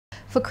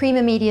For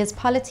Creamer Media's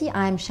Polity,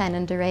 I'm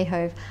Shannon de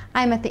Rehove.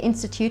 I'm at the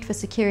Institute for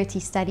Security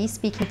Studies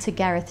speaking to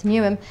Gareth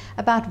Newham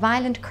about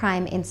violent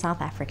crime in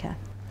South Africa.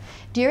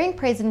 During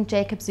President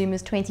Jacob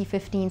Zuma's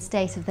 2015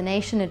 State of the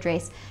Nation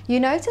address, you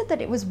noted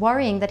that it was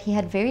worrying that he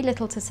had very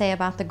little to say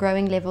about the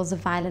growing levels of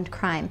violent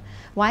crime.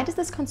 Why does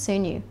this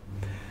concern you?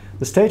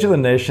 The State of the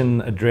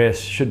Nation address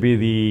should be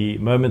the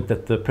moment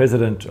that the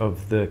President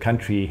of the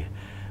country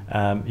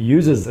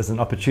uses as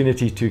an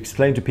opportunity to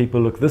explain to people,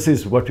 look, this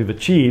is what we've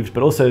achieved,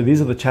 but also these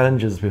are the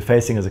challenges we're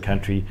facing as a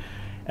country,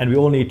 and we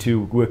all need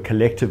to work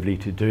collectively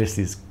to address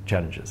these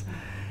challenges.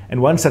 And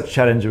one such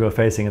challenge we're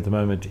facing at the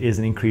moment is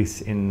an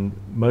increase in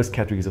most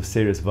categories of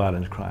serious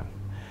violent crime.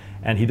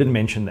 And he didn't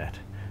mention that.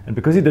 And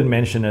because he didn't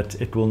mention it,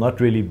 it will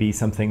not really be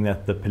something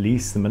that the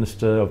police, the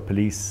Minister of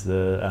Police,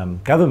 the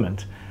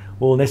government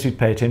will necessarily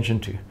pay attention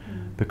to.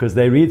 Because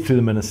they read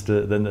through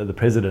the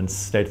President's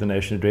State of the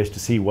Nation address to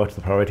see what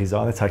the priorities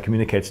are. That's how he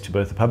communicates to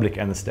both the public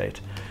and the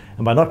state.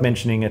 And by not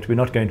mentioning it, we're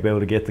not going to be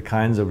able to get the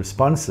kinds of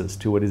responses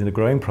to what is a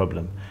growing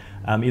problem,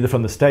 either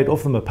from the state or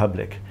from the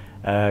public,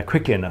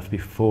 quickly enough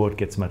before it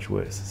gets much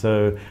worse.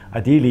 So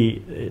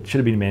ideally, it should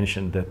have been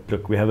mentioned that,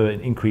 look, we have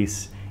an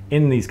increase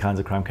in these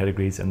kinds of crime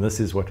categories, and this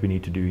is what we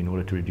need to do in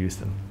order to reduce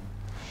them.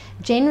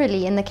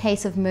 Generally, in the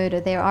case of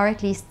murder, there are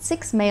at least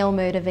 6 male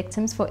murder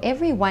victims for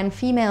every 1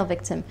 female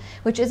victim,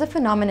 which is a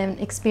phenomenon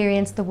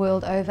experienced the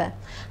world over.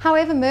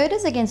 However,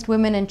 murders against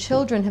women and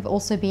children have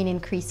also been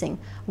increasing.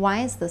 Why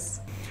is this?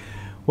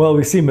 Well,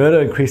 we see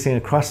murder increasing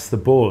across the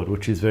board,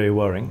 which is very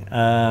worrying.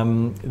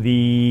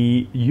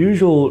 The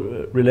usual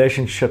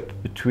relationship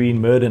between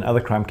murder and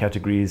other crime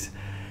categories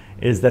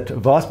is that a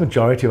vast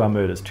majority of our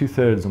murders,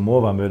 2/3 or more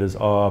of our murders,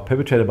 are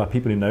perpetrated by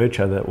people who know each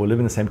other or live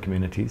in the same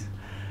communities.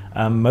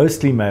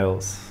 Mostly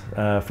males.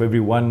 For every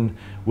 1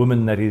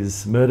 woman that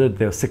is murdered,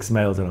 there are 6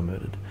 males that are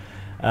murdered.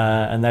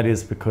 And that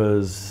is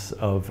because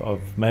of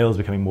males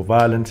becoming more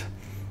violent.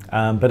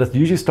 But it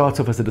usually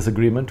starts off as a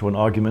disagreement or an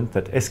argument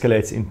that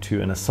escalates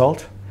into an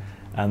assault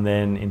and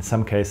then in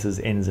some cases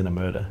ends in a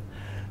murder.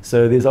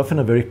 So there's often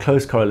a very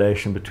close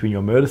correlation between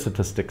your murder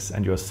statistics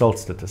and your assault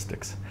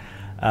statistics.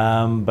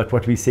 But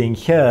what we're seeing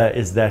here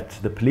is that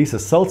the police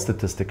assault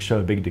statistics show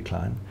a big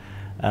decline.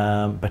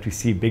 But we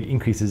see big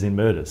increases in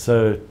murders.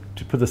 So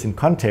to put this in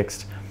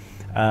context,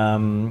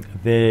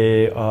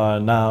 there are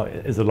now,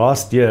 as the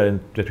last year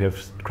that we have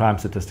crime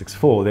statistics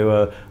for, there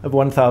were over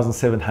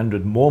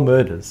 1,700 more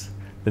murders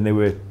than there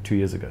were 2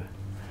 years ago.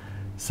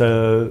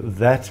 So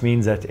that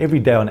means that every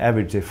day on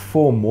average there are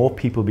 4 more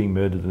people being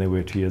murdered than there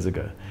were 2 years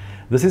ago.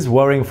 This is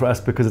worrying for us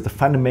because it's a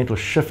fundamental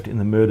shift in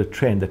the murder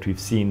trend that we've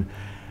seen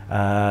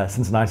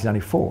since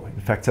 1994.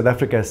 In fact, South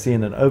Africa has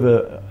seen an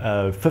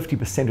over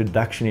 50%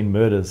 reduction in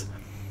murders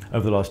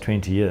over the last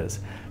 20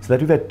 years. So that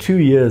we've had 2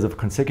 years of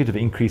consecutive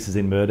increases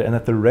in murder and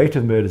that the rate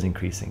of murder is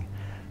increasing.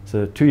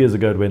 So 2 years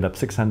ago it went up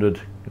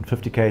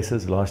 650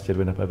 cases, last year it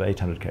went up over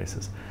 800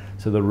 cases.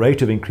 So the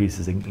rate of increase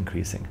is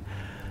increasing.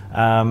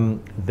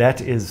 That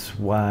is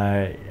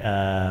why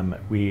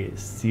we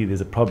see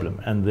there's a problem.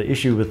 And the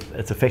issue with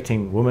it's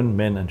affecting women,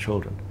 men and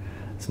children.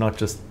 It's not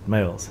just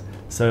males.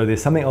 So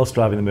there's something else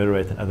driving the murder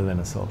rate other than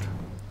assault.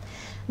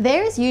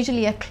 There is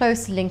usually a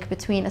close link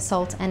between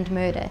assault and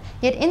murder.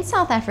 Yet in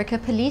South Africa,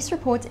 police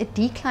report a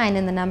decline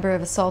in the number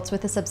of assaults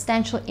with a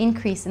substantial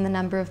increase in the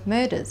number of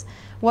murders.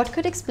 What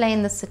could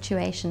explain this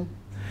situation?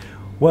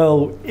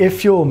 Well,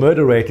 if your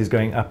murder rate is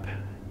going up,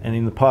 and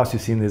in the past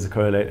you've seen there's a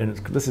correlation, and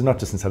this is not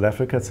just in South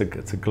Africa,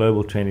 it's a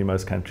global trend in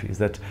most countries,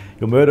 that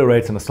your murder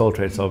rates and assault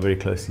rates are very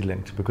closely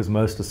linked because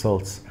most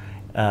assaults,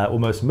 or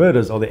most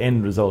murders are the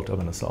end result of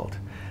an assault.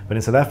 But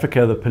in South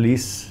Africa, the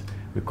police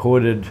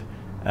recorded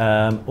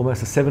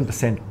almost a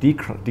 7%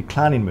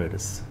 decline in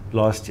murders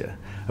last year.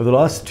 Over the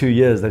last 2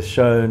 years, they've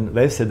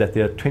said that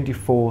there are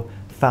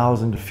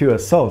 24,000 fewer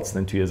assaults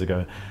than 2 years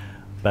ago,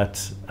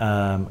 but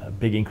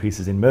big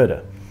increases in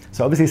murder.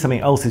 So obviously something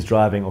else is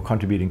driving or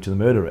contributing to the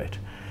murder rate.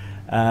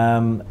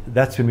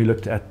 That's when we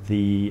looked at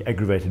the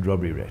aggravated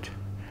robbery rate.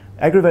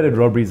 Aggravated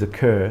robberies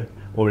occur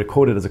or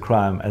recorded as a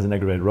crime as an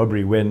aggravated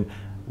robbery when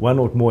 1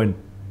 or more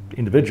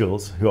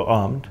individuals who are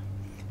armed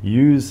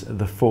use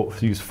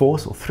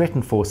force or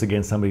threaten force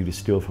against somebody to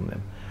steal from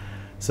them.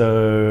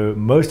 So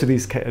most of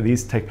these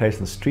take place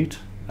in the street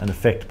and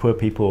affect poor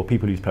people or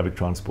people who use public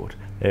transport.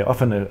 They're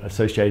often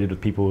associated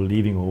with people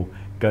leaving or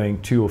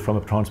going to or from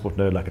a transport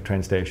node like a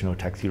train station or a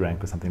taxi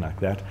rank or something like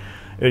that,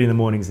 early in the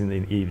mornings and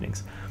in the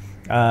evenings.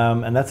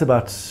 And that's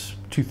about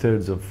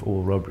 2/3 of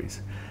all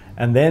robberies.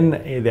 And then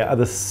there are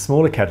other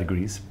smaller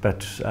categories,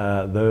 but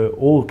though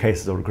all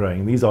cases are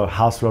growing. These are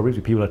house robberies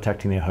where people are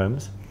attacked in their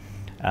homes.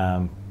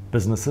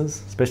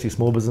 Businesses, especially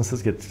small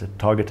businesses, get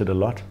targeted a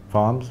lot,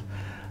 farms,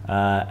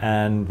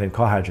 and then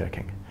car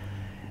hijacking.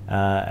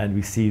 And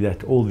we see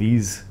that all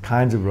these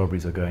kinds of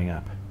robberies are going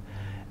up.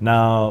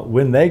 Now,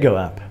 when they go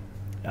up,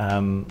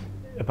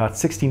 about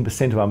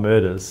 16% of our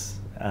murders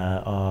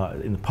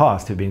in the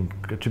past have been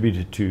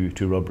attributed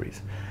to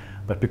robberies.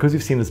 But because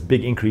we've seen this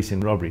big increase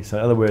in robberies, so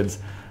in other words,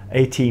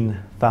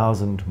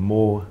 18,000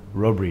 more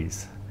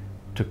robberies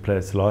took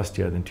place last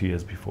year than 2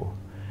 years before.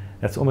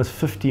 That's almost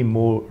 50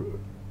 more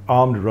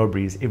armed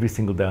robberies every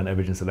single day on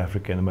average in South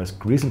Africa in the most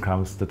recent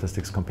crime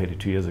statistics compared to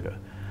 2 years ago.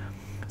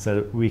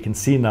 So we can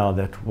see now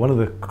that one of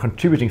the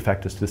contributing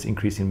factors to this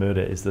increase in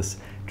murder is this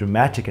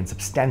dramatic and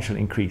substantial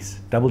increase,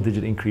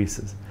 double-digit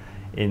increases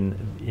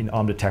in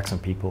armed attacks on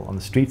people on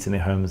the streets, in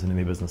their homes and in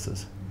their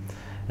businesses.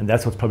 And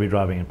that's what's probably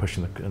driving and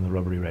pushing the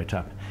robbery rate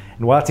up.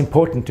 And why it's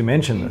important to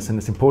mention this, and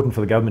it's important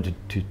for the government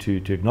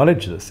to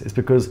acknowledge this, is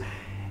because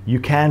you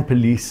can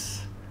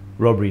police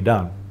robbery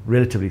down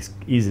relatively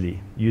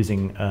easily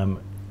using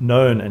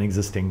known and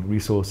existing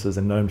resources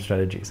and known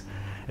strategies.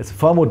 It's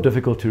far more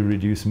difficult to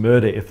reduce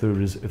murder if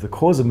the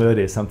cause of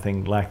murder is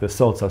something like the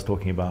assaults I was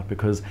talking about,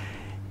 because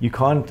you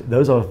can't,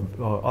 those are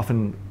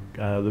often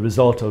the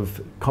result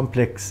of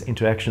complex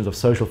interactions of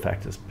social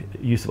factors,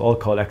 use of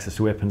alcohol, access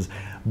to weapons,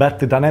 but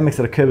the dynamics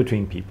that occur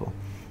between people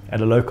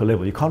at a local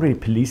level, you can't really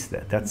police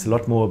that. That's a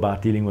lot more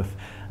about dealing with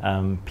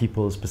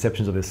people's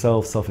perceptions of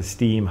themselves,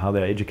 self-esteem, how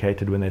they're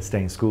educated when they're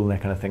staying in school, and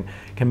that kind of thing.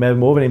 Can have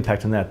more of an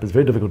impact on that, but it's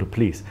very difficult to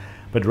police.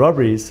 But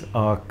robberies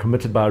are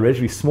committed by a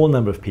relatively small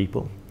number of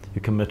people who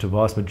commit a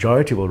vast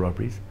majority of all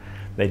robberies.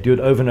 They do it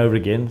over and over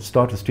again,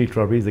 start with street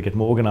robberies, they get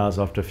more organized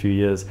after a few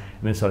years, and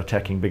then start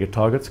attacking bigger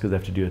targets because they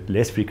have to do it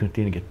less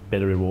frequently and get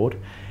better reward.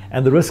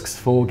 And the risks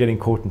for getting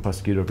caught and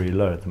prosecuted are very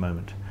low at the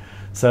moment.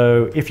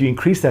 So if you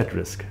increase that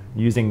risk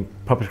using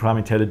proper crime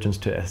intelligence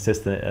to assess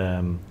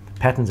the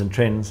patterns and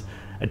trends,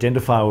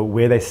 identify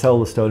where they sell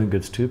the stolen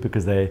goods to,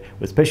 because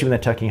especially when they're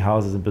attacking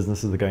houses and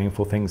businesses, they're going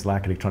for things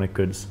like electronic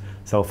goods,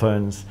 cell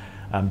phones,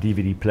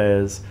 DVD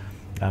players,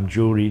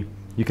 jewelry.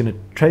 You can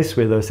trace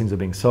where those things are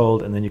being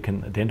sold, and then you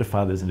can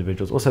identify those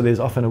individuals. Also, there's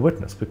often a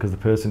witness, because the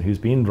person who's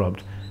been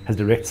robbed has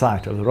direct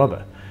sight of the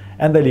robber,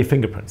 and they leave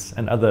fingerprints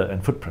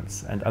and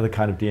footprints and other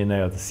kind of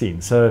DNA of the scene.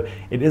 So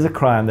it is a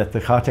crime that the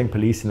Gauteng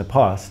police in the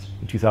past,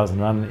 in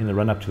 2001, in the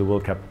run-up to the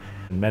World Cup,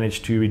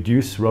 managed to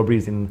reduce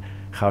robberies in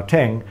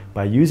Gauteng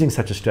by using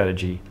such a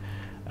strategy,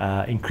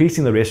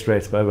 increasing the arrest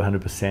rates by over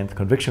 100%,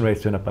 conviction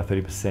rates went up by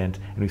 30%,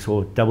 and we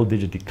saw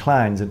double-digit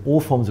declines in all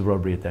forms of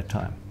robbery at that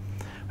time.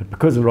 But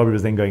because the robbery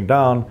was then going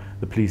down,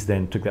 the police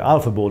then took their eye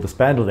off the ball,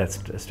 disbanded that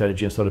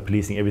strategy and started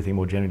policing everything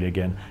more generally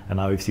again, and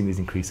now we've seen these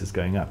increases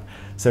going up.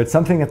 So it's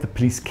something that the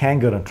police can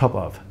get on top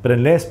of, but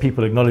unless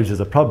people acknowledge there's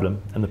a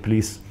problem, and the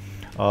police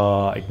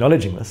are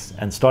acknowledging this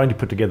and starting to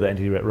put together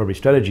anti-robbery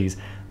strategies,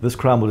 this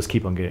crime will just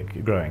keep on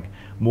growing.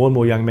 More and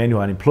more young men who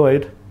are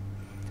unemployed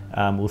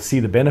will see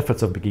the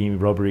benefits of beginning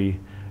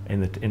robbery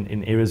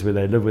in areas where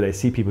they live, where they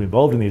see people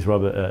involved in these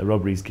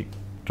robberies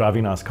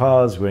driving nice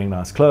cars, wearing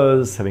nice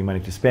clothes, having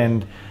money to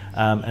spend,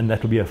 and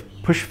that will be a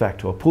push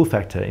factor or pull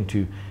factor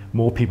into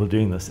more people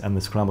doing this, and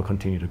this crime will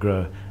continue to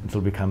grow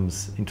until it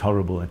becomes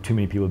intolerable and too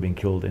many people are being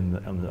killed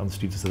on the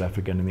streets of South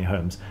Africa and in their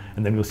homes,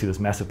 and then we'll see this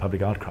massive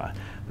public outcry.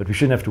 But we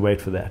shouldn't have to wait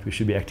for that. We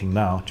should be acting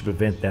now to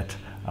prevent that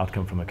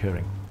outcome from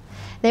occurring.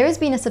 There has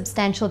been a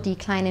substantial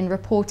decline in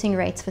reporting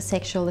rates for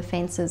sexual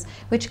offences,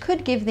 which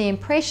could give the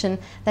impression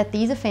that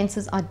these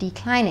offences are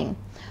declining.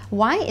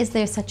 Why is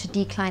there such a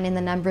decline in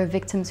the number of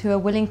victims who are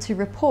willing to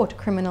report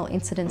criminal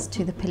incidents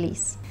to the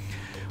police?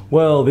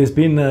 Well, there's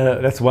been,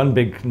 that's one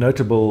big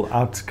notable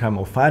outcome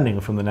or finding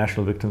from the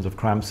National Victims of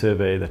Crime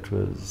Survey that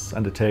was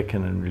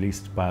undertaken and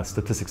released by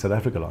Statistics South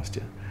Africa last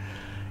year,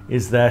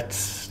 is that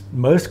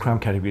most crime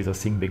categories are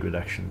seeing big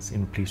reductions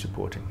in police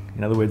reporting.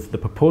 In other words, the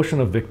proportion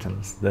of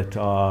victims that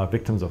are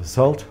victims of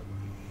assault,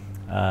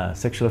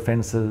 sexual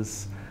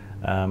offences,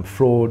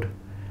 fraud,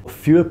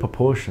 fewer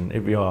proportion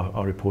every year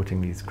are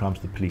reporting these crimes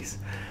to the police.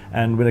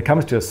 And when it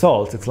comes to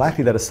assault, it's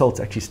likely that assault's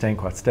actually staying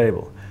quite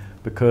stable,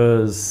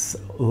 because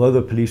although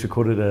the police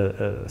recorded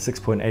a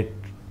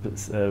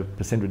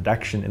 6.8%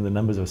 reduction in the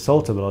numbers of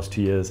assaults over the last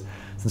 2 years,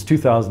 since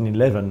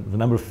 2011, the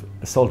number of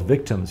assault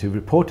victims who've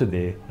reported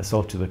their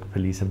assault to the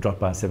police have dropped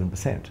by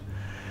 7%.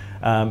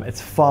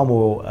 It's far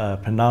more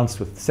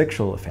pronounced with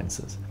sexual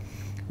offences.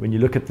 When you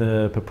look at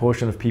the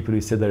proportion of people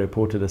who said they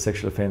reported a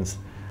sexual offence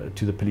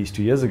to the police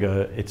 2 years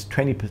ago, it's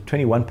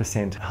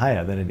 21%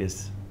 higher than it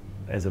is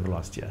as of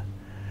last year.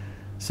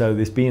 So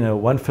there's been a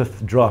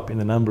 1/5 drop in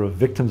the number of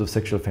victims of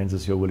sexual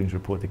offences who are willing to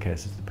report their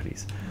cases to the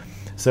police.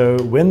 So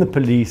when the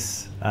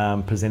police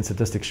present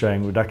statistics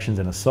showing reductions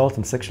in assault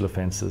and sexual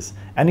offences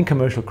and in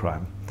commercial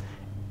crime,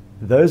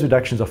 those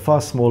reductions are far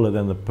smaller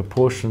than the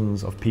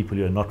proportions of people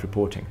who are not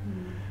reporting.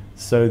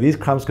 So these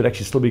crimes could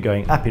actually still be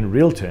going up in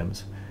real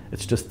terms.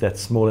 It's just that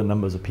smaller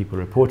numbers of people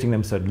reporting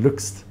them, so it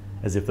looks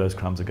as if those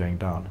crimes are going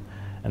down.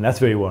 And that's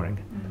very worrying,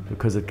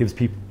 because it gives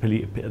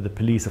the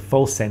police a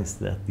false sense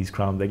that these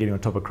crimes, they're getting on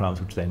top of crimes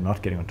which they're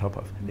not getting on top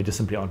of. They just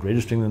simply aren't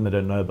registering them, they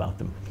don't know about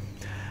them.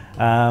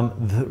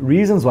 The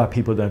reasons why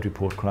people don't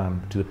report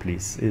crime to the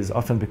police is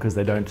often because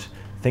they don't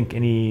think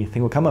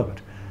anything will come of it.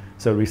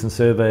 So a recent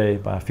survey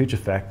by Future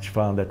Fact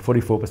found that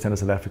 44% of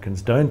South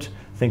Africans don't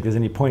think there's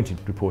any point in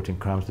reporting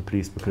crimes to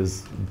police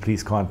because the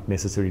police can't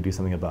necessarily do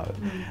something about it.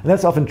 And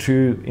that's often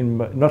true in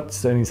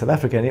not only in South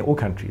Africa, in all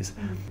countries.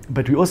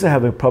 But we also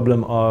have a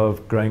problem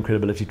of growing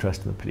credibility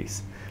trust in the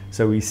police.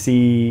 So we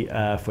see,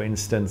 for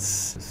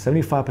instance,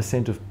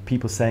 75% of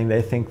people saying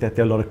they think that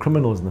there are a lot of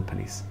criminals in the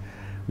police,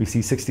 we see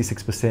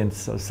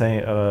 66% saying,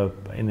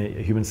 in the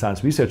Human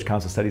Science Research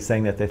Council study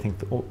saying that they think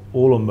that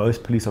all or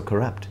most police are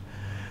corrupt.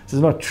 This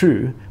is not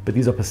true, but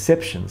these are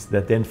perceptions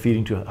that then feed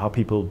into how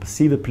people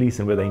perceive the police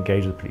and where they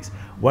engage with the police.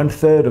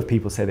 1/3 of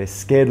people say they're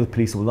scared of the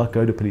police and will not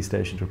go to a police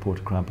station to report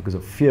a crime because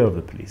of fear of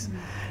the police.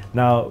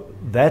 Now,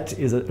 that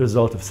is a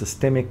result of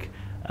systemic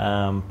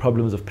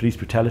problems of police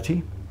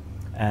brutality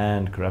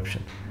and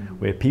corruption,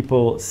 where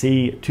people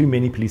see too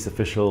many police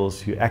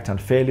officials who act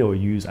unfairly or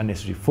use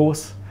unnecessary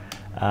force,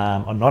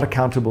 are not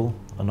accountable,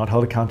 are not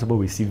held accountable.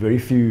 We see very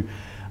few,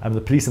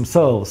 the police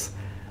themselves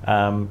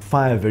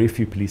fire very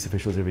few police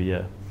officials every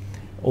year.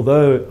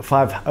 Although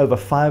over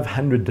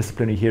 500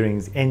 disciplinary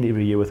hearings end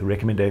every year with a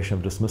recommendation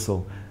of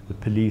dismissal, the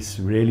police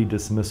rarely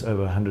dismiss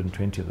over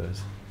 120 of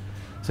those.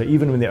 So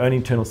even when their own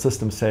internal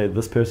systems say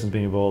this person's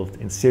been involved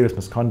in serious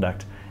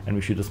misconduct and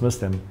we should dismiss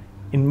them,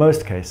 in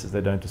most cases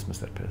they don't dismiss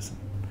that person.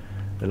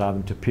 They allow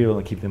them to appeal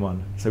and keep them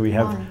on. So we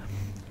have,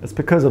 it's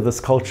because of this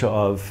culture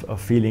of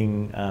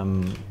feeling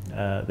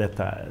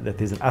that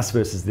there's an us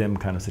versus them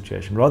kind of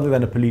situation, rather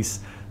than a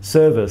police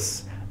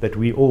service that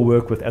we all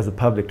work with as a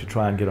public to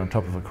try and get on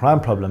top of a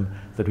crime problem,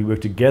 that we work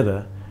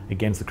together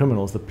against the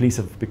criminals. The police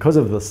have, because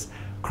of this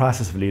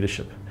crisis of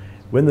leadership,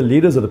 when the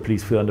leaders of the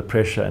police feel under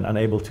pressure and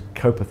unable to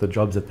cope with the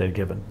jobs that they're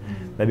given,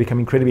 they become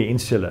incredibly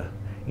insular,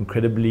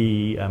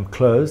 incredibly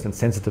closed and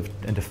sensitive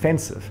and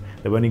defensive.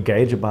 They won't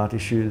engage about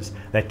issues.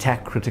 They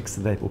attack critics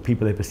or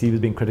people they perceive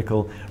as being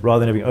critical,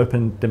 rather than having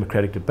open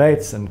democratic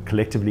debates and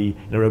collectively,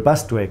 in a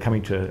robust way,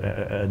 coming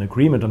to an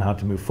agreement on how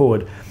to move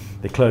forward.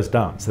 They close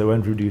down, so they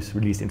won't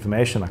release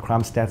information like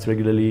crime stats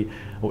regularly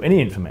or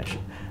any information.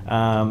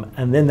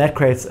 And then that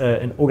creates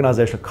an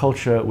organizational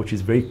culture which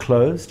is very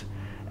closed,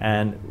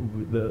 and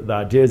the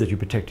idea is that you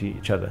protect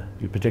each other,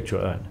 you protect your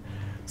own.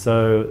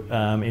 So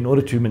in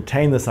order to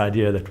maintain this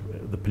idea that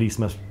the police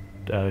must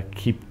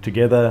keep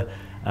together,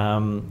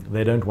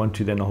 they don't want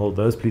to then hold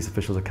those police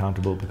officials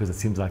accountable because it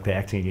seems like they're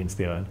acting against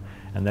their own,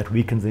 and that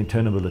weakens the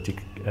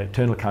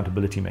internal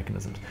accountability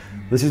mechanisms.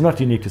 This is not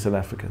unique to South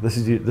Africa. This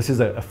is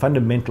a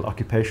fundamental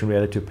occupational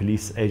reality of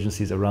police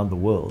agencies around the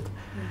world.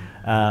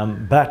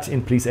 But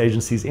in police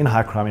agencies in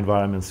high crime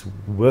environments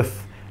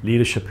with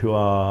leadership who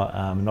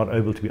are not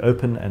able to be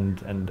open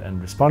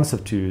and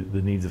responsive to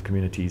the needs of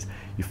communities,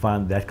 you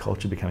find that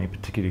culture becoming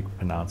particularly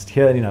pronounced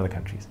here and in other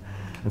countries.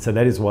 And so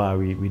that is why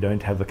we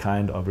don't have the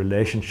kind of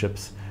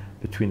relationships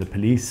between the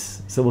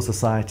police, civil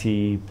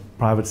society,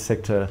 private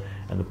sector,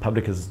 and the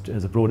public as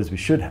broad as we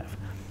should have.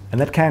 And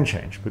that can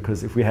change,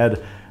 because if we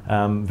had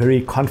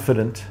very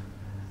confident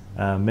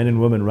men and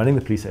women running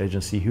the police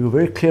agency who were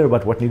very clear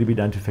about what needed to be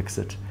done to fix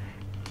it,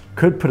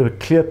 could put a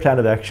clear plan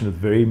of action with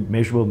very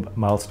measurable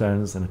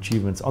milestones and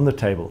achievements on the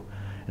table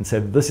and say,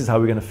 this is how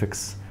we're going to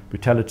fix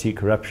brutality,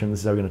 corruption, this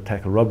is how we're going to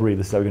tackle robbery,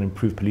 this is how we're going to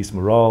improve police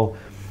morale.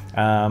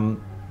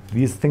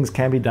 These things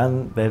can be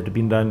done. They have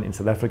been done in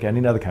South Africa and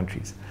in other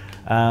countries.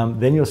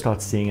 Then you'll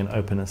start seeing an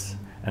openness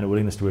and a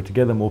willingness to work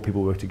together. More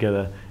people work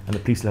together, and the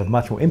police will have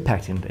much more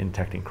impact in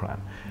tackling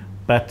crime.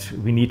 But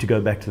we need to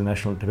go back to the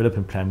National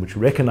Development Plan, which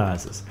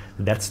recognizes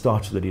that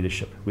starts with the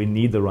leadership. We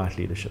need the right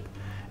leadership.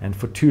 And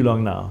for too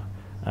long now,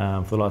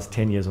 for the last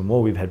 10 years or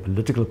more, we've had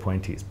political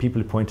appointees,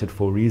 people appointed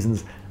for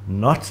reasons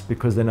not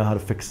because they know how to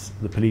fix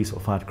the police or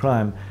fight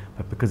crime,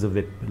 but because of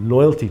their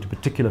loyalty to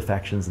particular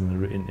factions in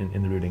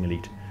the ruling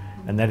elite.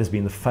 And that has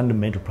been the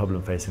fundamental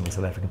problem facing the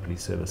South African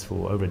Police Service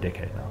for over a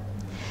decade now.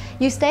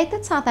 You state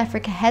that South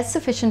Africa has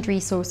sufficient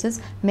resources,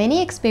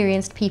 many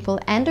experienced people,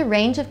 and a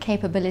range of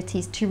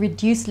capabilities to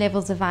reduce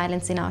levels of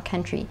violence in our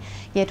country,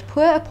 yet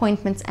poor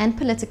appointments and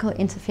political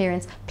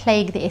interference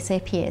plague the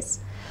SAPS.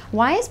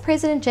 Why is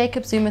President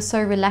Jacob Zuma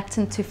so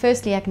reluctant to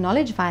firstly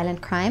acknowledge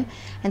violent crime,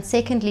 and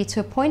secondly to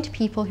appoint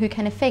people who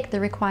can effect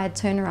the required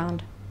turnaround?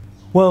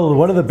 Well,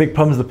 one of the big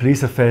problems the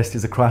police have faced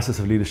is a crisis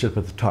of leadership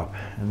at the top.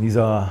 And these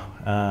are,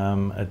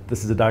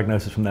 this is a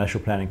diagnosis from the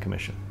National Planning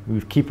Commission. We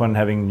keep on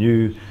having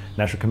new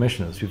national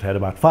commissioners. We've had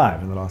about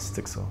 5 in the last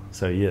 6 or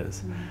so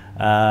years.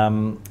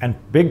 And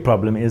big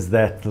problem is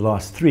that the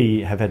last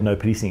 3 have had no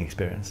policing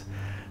experience.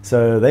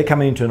 So they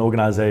come into an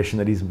organization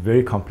that is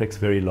very complex,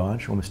 very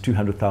large, almost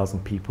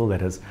 200,000 people,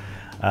 that has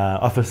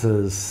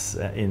offices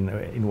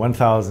in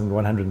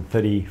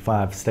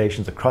 1,135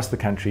 stations across the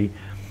country.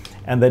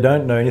 And they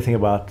don't know anything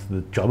about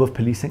the job of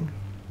policing,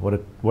 what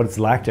it's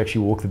like to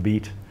actually walk the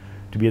beat,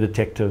 to be a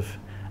detective,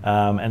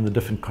 and the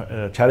different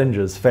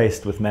challenges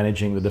faced with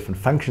managing the different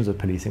functions of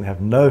policing. They have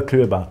no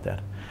clue about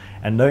that,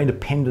 and no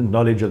independent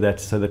knowledge of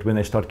that, so that when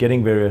they start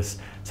getting various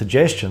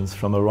suggestions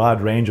from a wide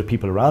range of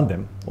people around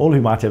them, all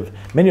who might have,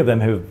 many of them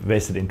have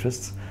vested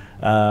interests.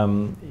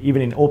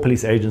 Even in all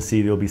police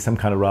agency, there will be some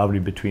kind of rivalry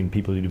between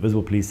people who do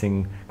visible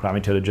policing, crime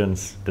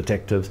intelligence,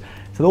 detectives.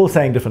 So they're all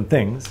saying different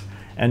things,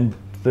 and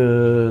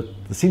the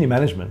senior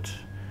management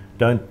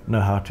don't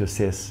know how to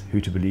assess who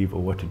to believe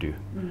or what to do.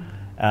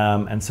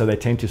 And so they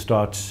tend to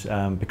start,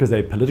 because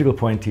they're political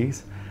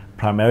appointees,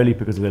 primarily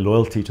because of their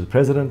loyalty to the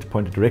president,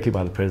 appointed directly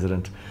by the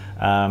president.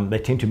 They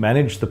tend to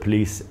manage the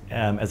police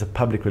as a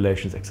public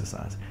relations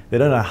exercise. They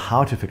don't know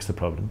how to fix the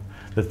problem.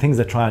 The things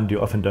they try and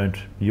do often don't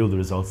yield the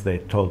results they're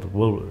told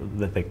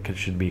that they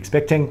should be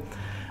expecting.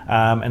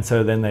 And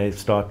so then they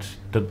start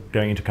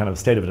going into kind of a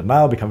state of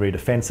denial, become very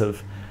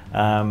defensive,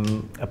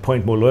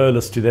 appoint more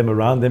loyalists to them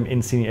around them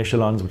in senior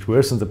echelons, which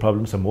worsens the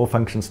problem, so more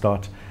functions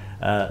start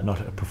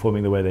not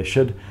performing the way they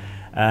should.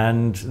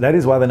 And that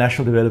is why the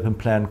National Development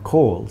Plan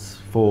calls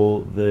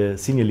for the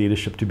senior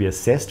leadership to be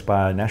assessed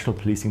by a national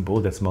policing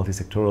board that's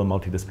multi-sectoral,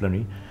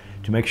 multidisciplinary,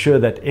 to make sure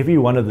that every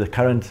one of the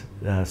current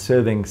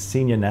serving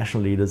senior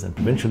national leaders and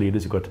provincial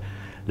leaders who've got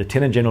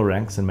lieutenant general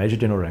ranks and major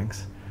general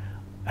ranks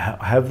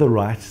have the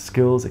right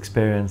skills,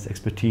 experience,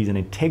 expertise and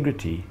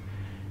integrity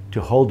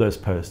to hold those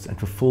posts and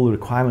fulfill the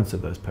requirements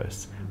of those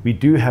posts. We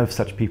do have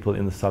such people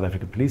in the South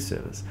African Police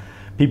Service.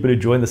 People who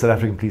joined the South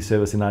African Police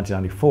Service in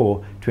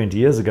 1994, 20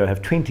 years ago,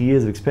 have 20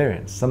 years of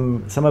experience.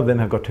 Some of them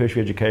have got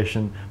tertiary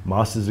education,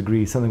 master's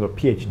degrees, some of them got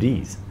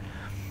PhDs.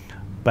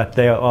 But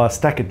they are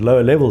stuck at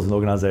lower levels in the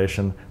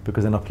organization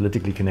because they're not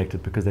politically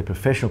connected, because they're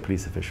professional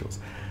police officials.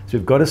 So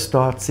we've got to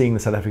start seeing the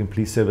South African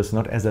Police Service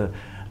not as a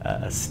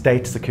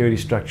state security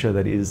structure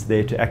that is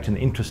there to act in the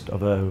interest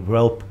of a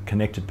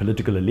well-connected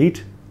political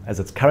elite, as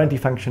it's currently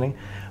functioning,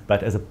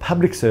 but as a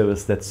public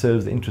service that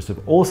serves the interests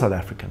of all South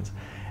Africans,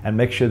 and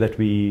make sure that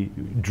we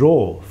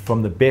draw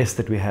from the best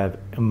that we have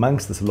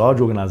amongst this large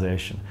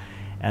organization,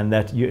 and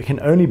that you can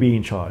only be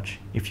in charge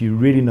if you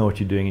really know what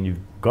you're doing and you've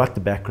got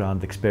the background,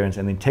 the experience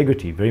and the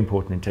integrity, very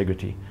important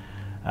integrity,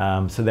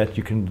 so that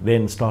you can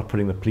then start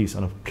putting the police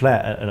on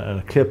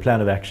a clear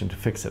plan of action to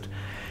fix it.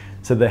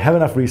 So they have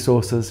enough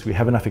resources, we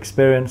have enough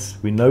experience,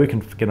 we know we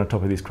can get on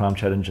top of these crime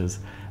challenges.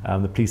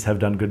 The police have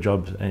done good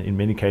jobs in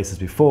many cases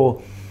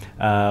before.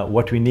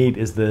 What we need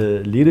is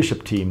the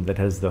leadership team that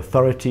has the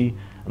authority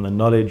and the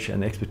knowledge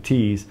and the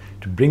expertise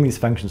to bring these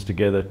functions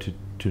together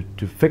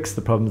to fix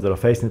the problems that are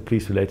facing the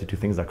police related to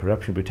things like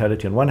corruption,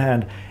 brutality on one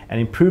hand,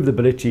 and improve the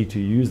ability to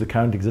use the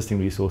current existing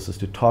resources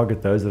to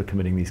target those that are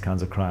committing these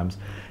kinds of crimes.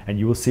 And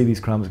you will see these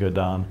crimes go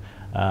down.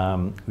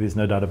 There's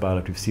no doubt about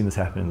it. We've seen this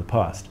happen in the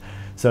past.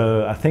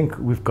 So I think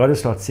we've got to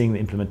start seeing the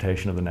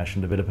implementation of the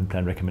National Development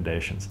Plan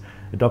recommendations.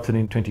 Adopted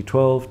in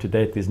 2012, to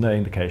date there's no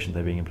indication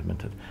they're being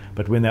implemented.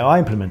 But when they are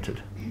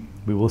implemented,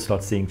 we will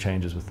start seeing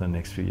changes within the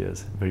next few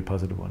years, very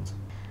positive ones.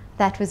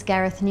 That was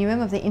Gareth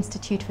Newham of the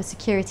Institute for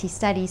Security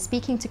Studies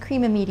speaking to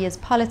Creamer Media's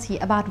Polity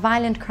about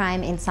violent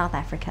crime in South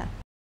Africa.